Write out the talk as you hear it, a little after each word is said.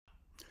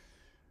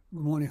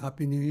Good morning,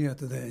 Happy New Year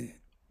today.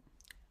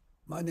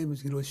 My name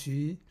is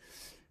Hiroshi,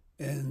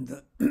 and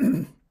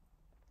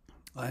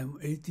I'm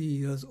 80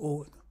 years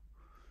old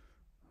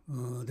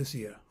this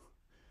year.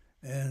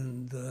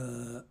 And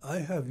I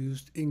have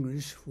used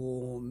English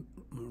for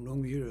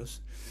long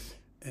years,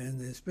 and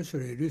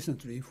especially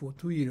recently for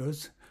 2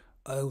 years,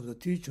 I was a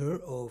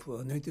teacher of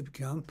a native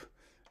camp,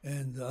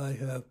 and I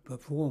have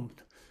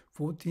performed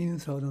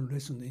 14,000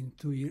 lessons in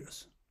 2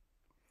 years.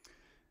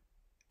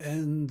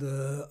 And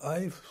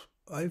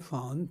I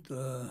found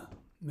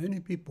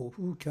many people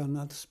who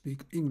cannot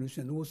speak English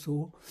and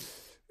also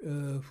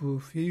who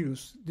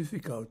feels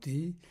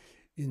difficulty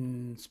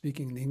in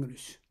speaking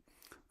English.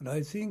 And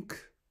I think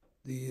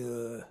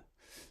to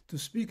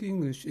speak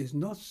English is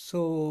not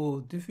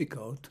so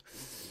difficult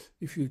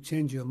if you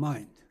change your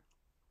mind.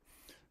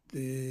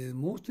 The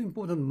most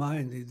important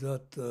mind is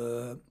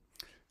that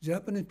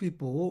Japanese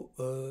people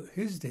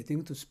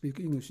hesitating to speak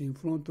English in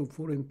front of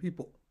foreign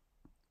people.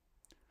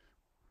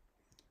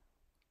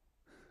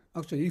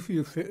 Actually, if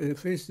you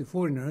face the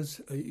foreigners,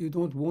 you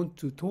don't want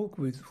to talk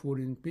with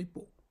foreign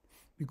people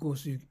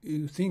because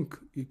you think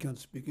you can't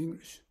speak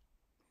English.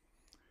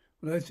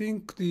 But I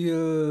think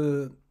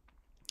you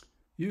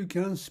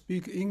can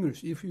speak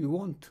English if you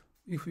want,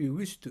 if you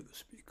wish to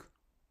speak.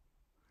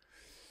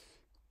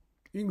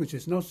 English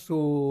is not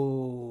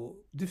so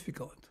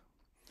difficult.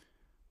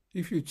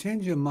 If you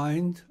change your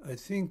mind, I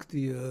think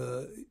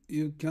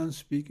you can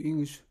speak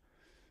English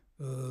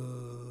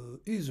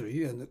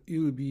easily, and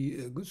you will be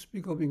a good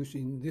speaker of English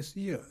in this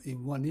year,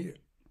 in 1 year.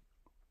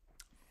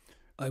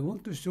 I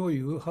want to show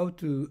you how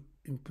to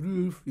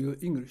improve your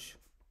English.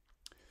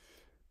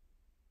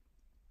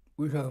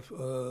 We have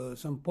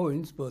some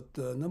points, but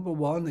number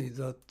one is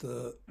that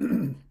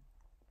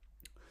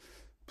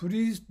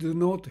please do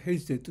not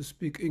hesitate to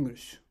speak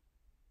English.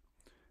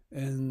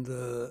 And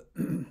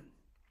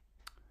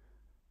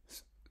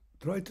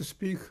try to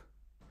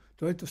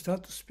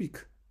start to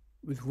speak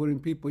with foreign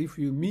people if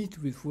you meet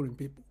with foreign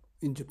people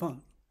in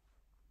Japan.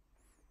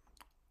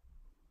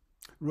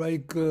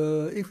 Like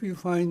if you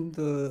find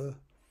a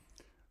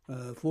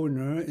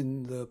foreigner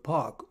in the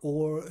park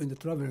or in the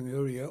traveling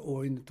area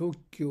or in the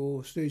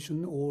Tokyo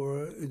station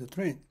or in the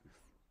train,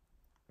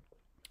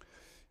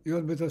 you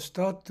had better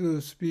start to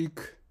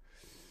speak,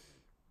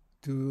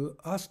 to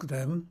ask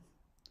them,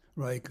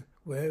 like,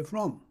 where are you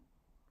from?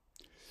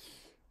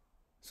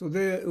 So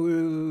they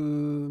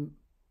will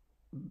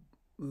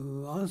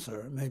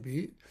answer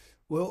maybe,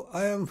 well,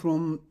 I am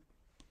from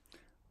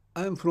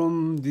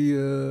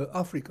the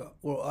Africa,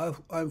 or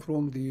I'm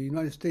from the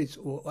United States,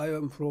 or I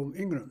am from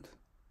England.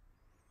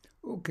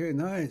 Okay,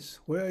 nice.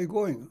 Where are you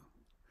going?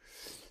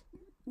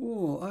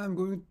 Oh, I'm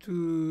going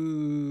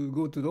to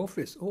go to the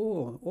office.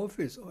 Oh,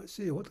 office. I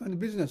see. What kind of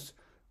business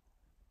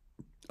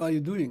are you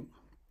doing?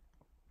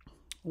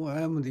 Oh,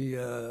 I am the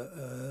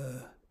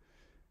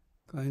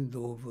kind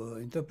of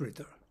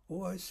interpreter.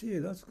 Oh, I see.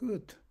 That's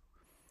good.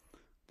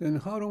 Then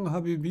how long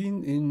have you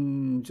been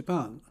in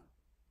Japan?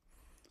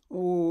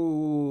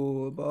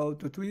 Oh, about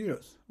 2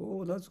 years.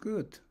 Oh, that's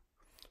good.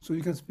 So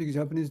you can speak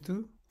Japanese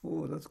too?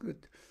 Oh, that's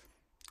good.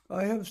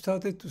 I have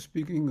started to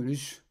speak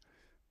English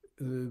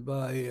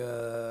by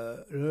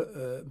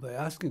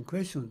asking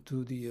questions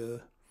to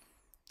the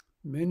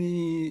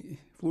many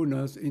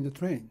foreigners in the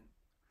train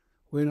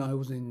when I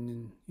was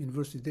in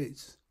university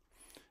days.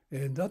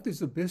 And that is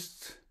the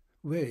best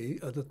way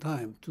at the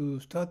time to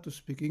start to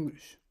speak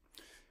English.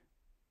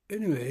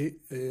 Anyway,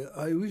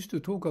 I wish to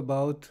talk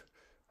about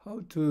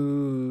how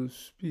to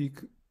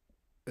speak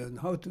and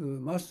how to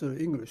master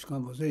English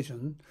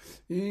conversation,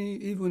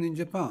 even in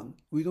Japan.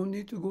 We don't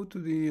need to go to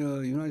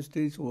the United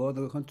States or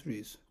other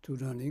countries to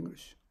learn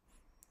English.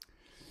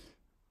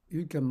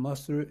 You can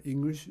master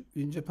English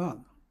in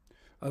Japan.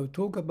 I will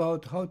talk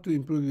about how to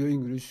improve your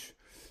English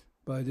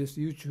by this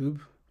YouTube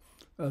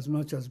as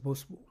much as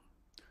possible.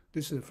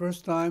 This is the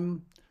first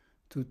time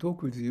to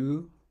talk with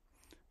you,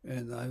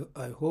 and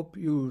I hope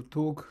you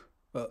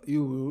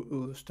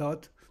will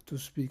start to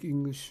speak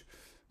English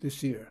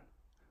this year.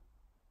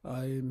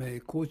 I may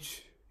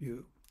coach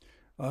you.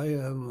 I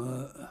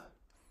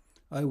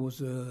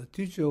was a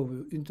teacher of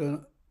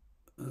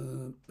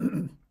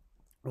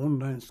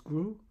online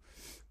school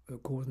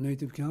called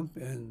Native Camp,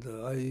 and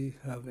I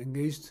have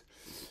engaged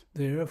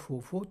there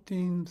for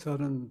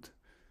 14,000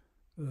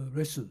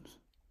 lessons.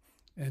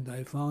 And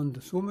I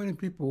found so many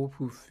people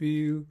who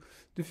feel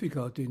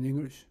difficulty in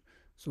English.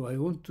 So I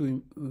want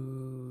to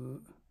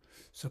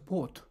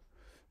support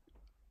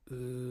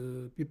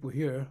people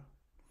here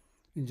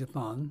in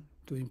Japan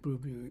to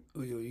improve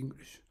your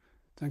English.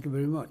 Thank you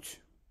very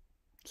much.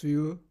 See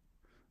you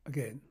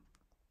again.